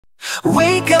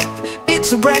Wake up,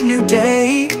 it's a brand new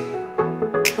day.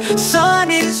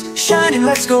 Sun is shining,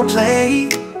 let's go play.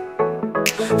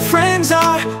 Friends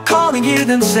are calling, hear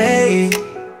them say,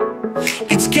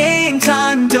 it's game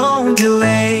time, don't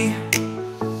delay.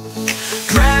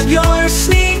 Grab your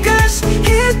sneakers,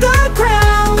 hit the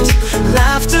ground.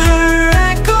 Laughter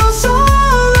echoes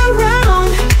all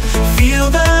around. Feel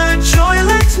the joy,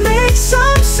 let's make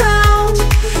some sound.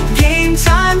 Game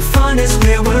time, fun is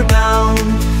where we're bound.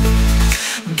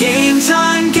 Game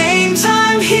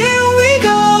time, here we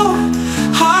go.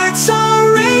 Hearts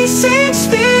are racing,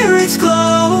 spirits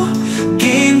glow.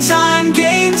 Game time,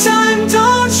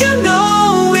 don't you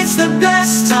know it's the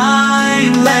best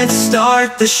time? Let's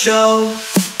start the show.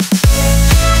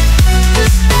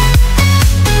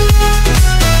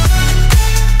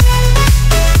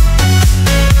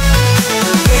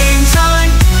 Game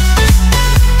time,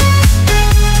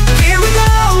 here we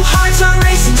go. Hearts are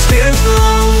racing, spirits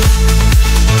glow.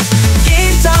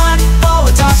 Game time, oh,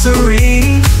 a toss a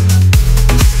ring.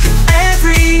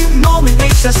 Every moment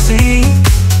makes us sing.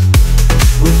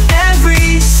 With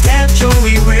every step, joy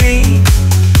we bring.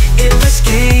 In this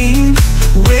game,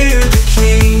 we're the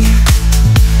king.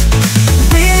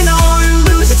 Win or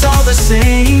lose, it's all the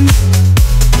same.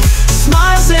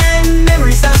 Smiles and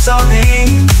memories, that's our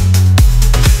aim.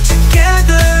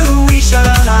 Together we shout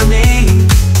out our name.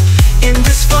 In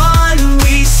this fun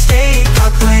we stake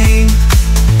our claim.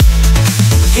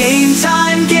 Game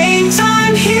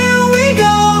time, here we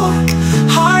go.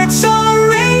 Hearts are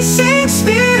racing,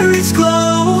 spirits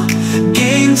glow.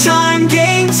 Game time,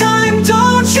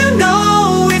 don't you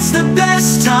know it's the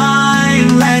best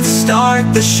time? Let's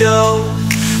start the show.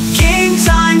 Game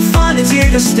time, fun is here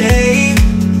to stay.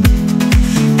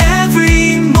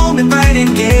 Every moment bright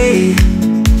and gay.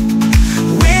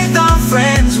 With our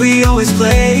friends we always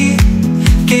play.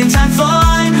 Game time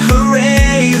fun,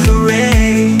 hooray,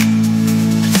 hooray.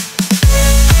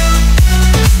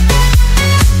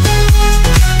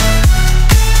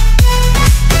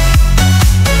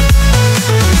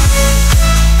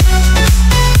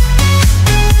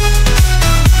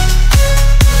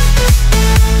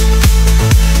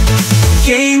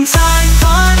 Game time,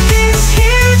 fun is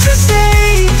here to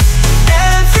stay.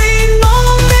 Every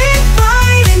moment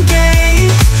bright and gay.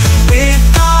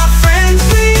 With our friends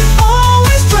we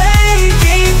always play.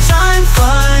 Game time,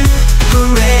 fun,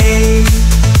 hooray,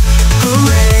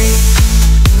 hooray,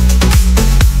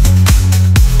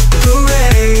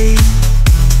 hooray, hooray,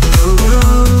 hooray.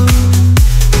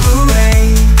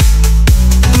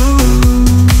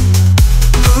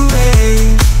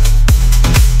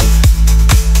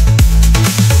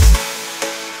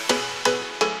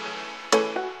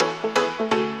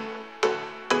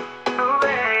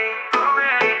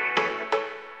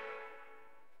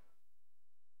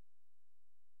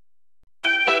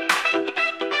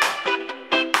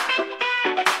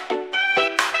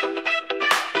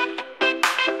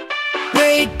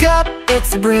 Wake up,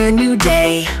 it's a brand new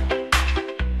day.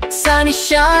 Sun is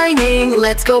shining,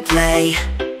 let's go play.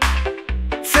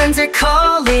 Friends are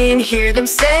calling, hear them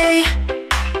say,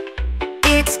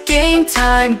 it's game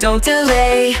time, don't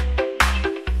delay.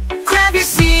 Grab your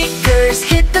sneakers,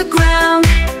 hit the ground.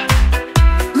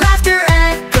 Laughter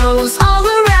echoes all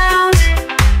around.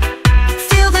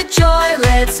 Feel the joy,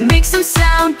 let's make some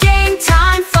sound. Game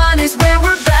time, fun is where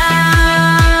we're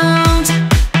bound.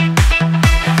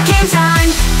 Game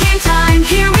time,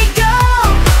 here we go.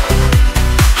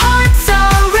 Hearts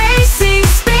are racing,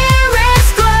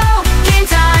 spirits glow. Game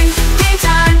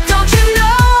time, don't you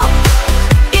know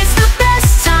it's the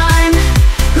best time?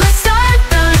 Let's start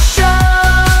the show.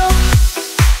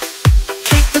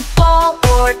 Kick the ball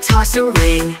or toss a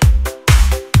ring.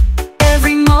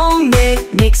 Every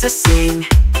moment makes us sing.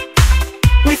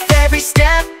 With every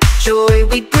step, joy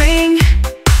we bring.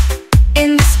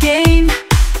 In this game,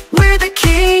 we're the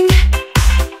king.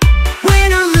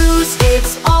 Win or lose,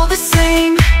 it's all the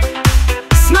same.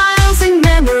 Smiles and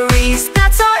memories,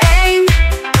 that's our aim.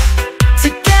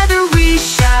 Together we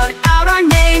shout out our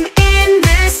name. In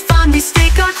this fun we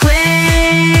stake our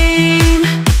claim.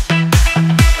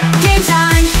 Game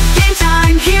time,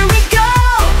 here we go.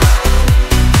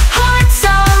 Hearts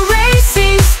are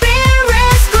racing,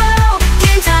 spirits glow.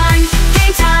 Game time,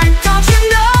 don't you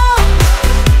know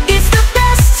it's the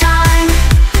best time?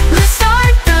 Let's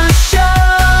start the show.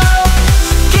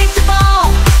 Kick the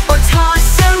ball or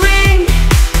toss a ring.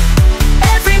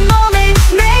 Every moment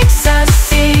makes us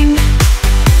sing.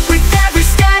 With every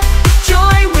step,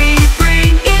 joy we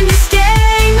bring. In this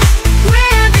game,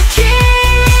 we're the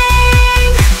king.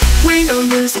 Win or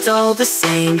lose, it's all the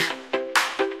same.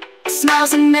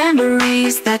 Smiles and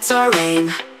memories, that's our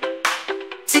aim.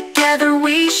 Together Together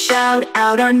we shout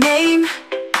out our name.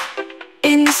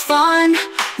 In this fun,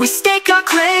 we stake our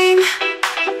claim.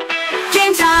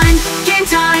 Game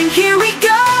time, here we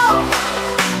go.